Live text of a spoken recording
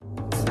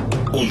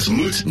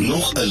ontmoet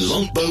nog 'n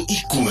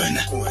landbou-ikoon.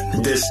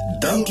 Dis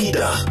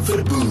Dankiedag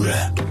vir boere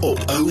op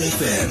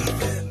OFM.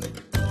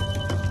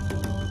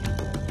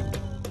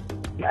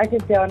 Ek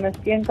is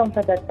Steenkamp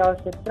van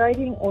Tadcaster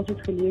trading. Ons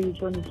is geleë hier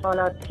so in die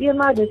Vaalharts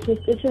skema. Dit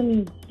is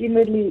tussen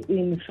Kimberley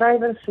en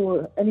Vryburg,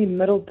 so in die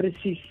middel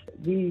presies.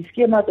 Die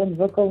skema het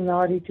ontwikkel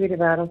na die Tweede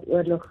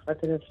Wêreldoorlog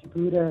wat hulle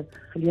boere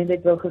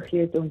geleentheid wou gegee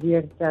het om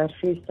weer te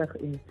hervestig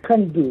en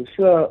begin boer.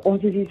 So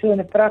ons is hier so in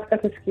 'n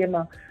pragtige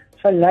skema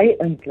vallei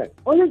eintlik.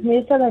 Ons is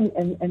meestal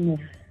in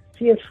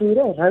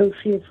veevoere, rou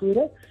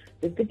veevoere.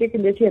 Dit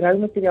beteken dit is rou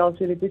materiaal,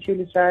 so dit is jou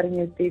lusern,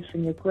 jou tef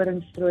en jou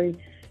koringstrooi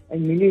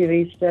en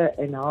mieliereste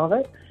en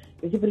haver.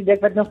 Dis 'n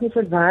produk wat nog nie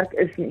verwerk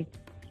is nie.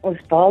 Ons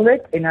baal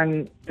dit en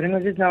dan bring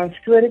ons dit na ons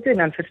store toe en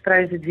dan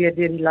versprei ons dit weer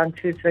deur die land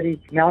soos wat die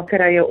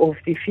melkerye of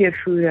die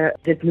veevoere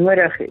dit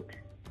nodig het.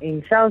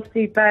 En selfs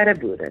die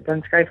perdeboere,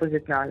 dan skuif ons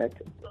dit na hulle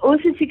toe.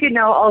 Ons is seker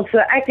nou al so,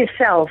 ek is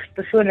self,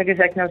 persoonlik is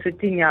ek nou so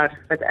 10 jaar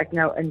wat ek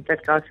nou in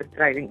Tadcaster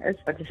trading is,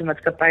 wat is 'n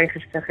maatskappy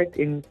gestig het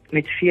en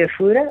met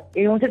veevoere.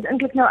 En ons het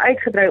eintlik nou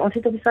uitgebrei. Ons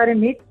het op die stadium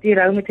net die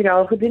rou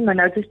materiaal gedoen, maar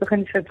nou het ons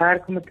begin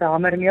verwerk met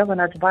hamermeel, want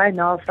daar's baie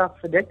navraag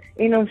vir dit.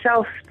 En om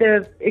self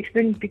te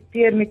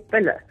eksperimenteer met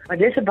pille. Maar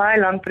dis 'n baie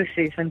lang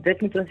proses, want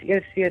dit moet ons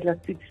eers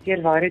laat toets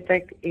deur Waarheid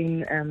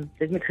en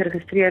dit moet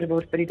geregistreer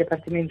word by die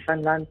departement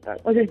van landbou.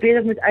 Ons is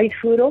besig met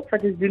uitvoer op,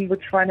 wat ons doen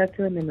Botswana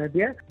toe in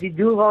Namibië. Die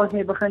doel waar ons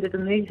mee begin het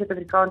om nie die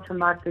Suid-Afrikaanse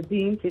mark te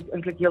dien, het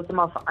eintlik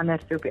heeltemal verander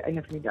op die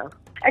einde van die dag.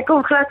 Ek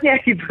kom glad nie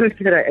uit die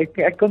boerdery uit.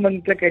 Ek kom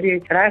eintlik uit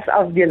die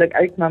resafdeling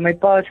uit, maar my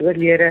pa is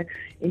oorlede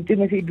en toe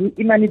moes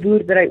iemand die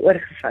boerdery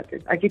oorgevat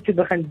het. Ek het toe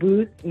begin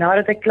boer.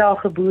 Nadat ek klaar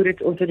geboer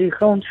het, ons het die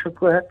grond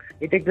verkoop,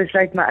 het ek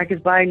besluit maar ek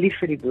is baie lief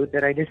vir die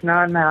boerdery. Dis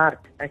na in my hart.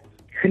 Ek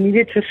geniet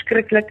dit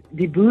verskriklik.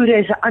 Die boere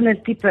is 'n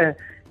ander tipe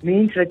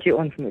mens wat jy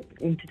ontmoet.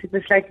 En toe het ek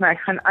besluit maar ek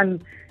gaan aan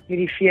met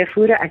die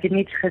veevoere. Ek het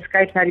nie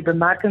geskuif na die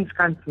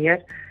bemarkingskant meer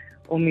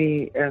om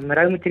die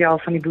roumateriaal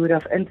van die boere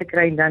af in te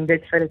kry en dan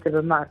dit vir hulle te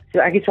bemark. So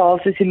ek het so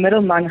half soos die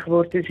middelman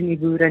geword tussen die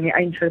boere en die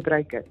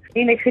eindverbruiker.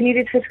 En ek geniet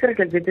dit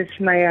verskriklik. Dit is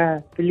vir my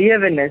 'n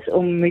belewenis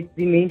om met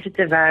die mense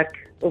te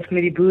werk of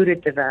met die boere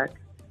te werk.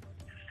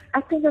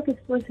 Ek dink dat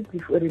dit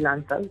positief oor die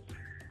landbou.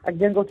 Ek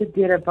dink ons het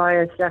deur 'n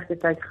baie slegte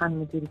tyd gaan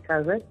met hierdie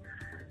COVID.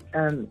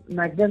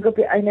 Maar ek dink op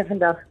die einde van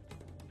die dag,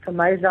 vir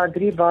my is daar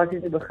 3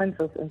 basiese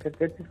beginsels in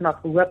dit is maar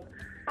hoop,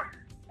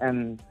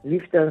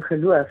 liefde en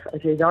geloof.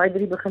 As jy daai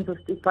 3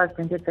 beginsels toepas,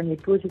 dan kan jy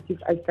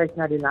positief uitkyk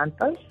na die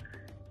landbou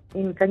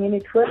en kan jy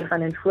net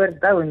voortgaan en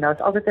voortbou en daar's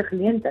altyd 'n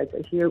geleentheid.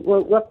 As jy jou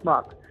oë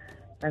oopmaak,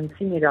 dan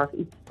sien jy daar's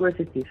iets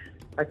positiefs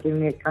wat jy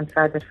net kan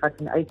verder vat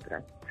en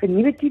uitbrei. Vir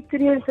nuwe tipe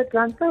reëls op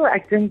landbou,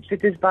 ek dink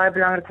dit is baie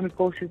belangrik om die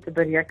koste te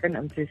bereken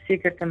om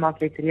seker te maak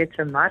jy het reeds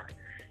 'n mark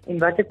en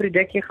watter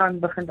produk jy gaan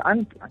begin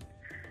aanplant.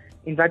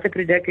 En watter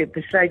produk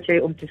besluit jy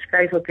om te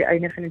skuif op die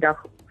einde van die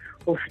dag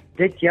of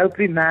dit jou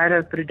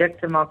primêre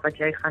produkte maak wat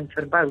jy gaan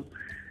verbou.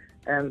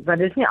 Want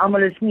dis nie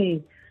almal is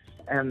nie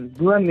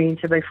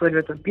boommense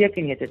byvoorbeeld om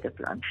pekenneute te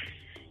plant.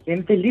 Jy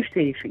moet 'n liefde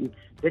hê vir iets.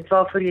 Dit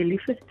waarvoor jy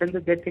lief is, dink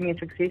ek dit kan jy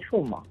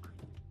suksesvol maak.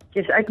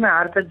 Dis uit my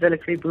hart wat wil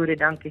ek vir die boere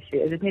dankie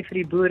sê. Is dit nie vir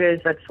die boere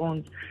is wat vir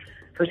ons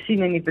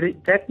voorsien in die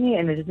produk nie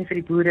en is dit nie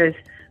vir die boere is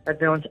wat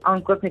by ons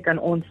aankoop nie, kan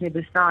ons nie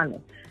bestaan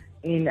nie.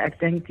 En ek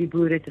dink die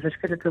boere het 'n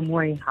verskillike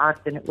mooi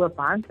hart en 'n oop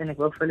hand en ek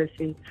wil vir hulle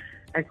sê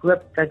ek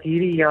hoop dat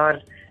hierdie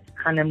jaar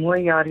gaan 'n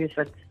mooi jaar wees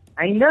wat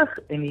eindig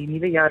en die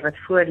nuwe jaar wat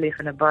voorlê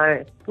gaan 'n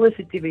baie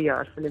positiewe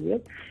jaar vir hulle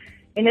wees.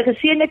 En 'n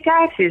geseënde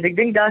Kersfees. Ek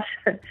dink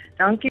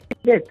dankie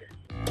vir dit.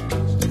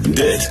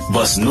 Dit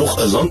was nog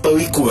 'n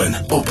landbou-ikoon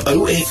op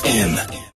OFM.